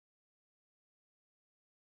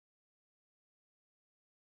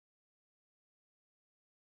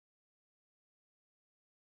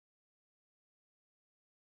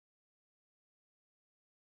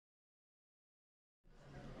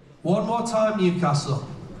One more time, Newcastle.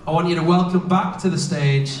 I want you to welcome back to the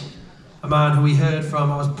stage a man who we heard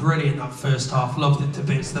from. I was brilliant that first half, loved it to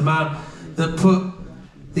bits. The man that put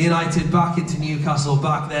the United back into Newcastle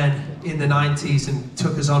back then in the 90s and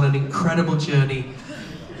took us on an incredible journey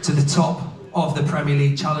to the top of the Premier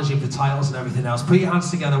League, challenging for titles and everything else. Put your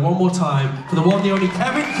hands together one more time for the one, the only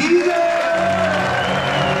Keegan!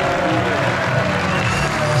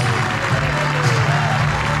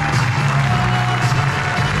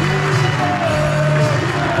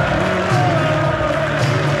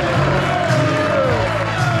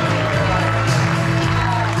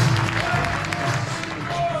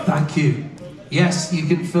 Thank you. Yes, you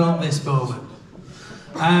can film this moment.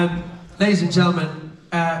 Ladies and gentlemen,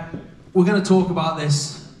 we're going to talk about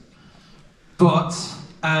this, but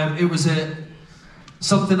it was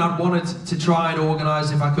something I'd wanted to try and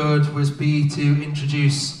organise if I could, was to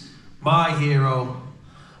introduce my hero,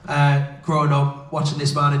 growing up, watching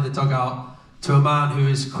this man in the dugout, to a man who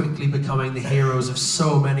is quickly becoming the heroes of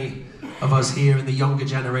so many of us here in the younger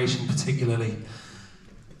generation particularly.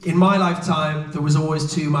 In my lifetime, there was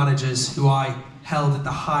always two managers who I held at the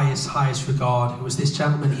highest regard. It was this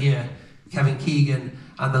gentleman here, Keegan,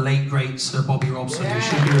 and the late great Sir Bobby Robson, who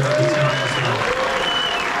should be remembered tonight as well.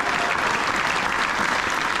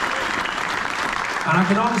 And I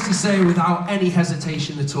can honestly say without any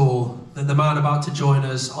hesitation at all that the man about to join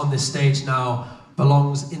us on this stage now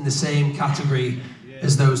belongs in the same category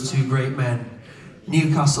as those two great men.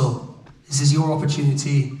 Newcastle, this is your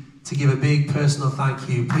opportunity to give a big personal thank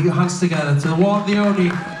you. Put your hands together to the one, the only,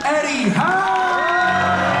 Howe!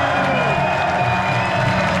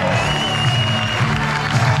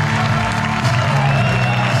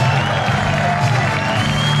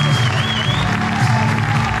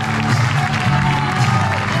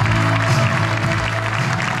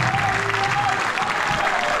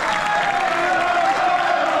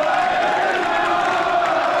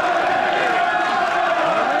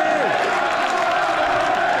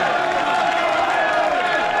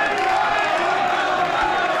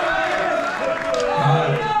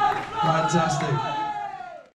 Fantastic.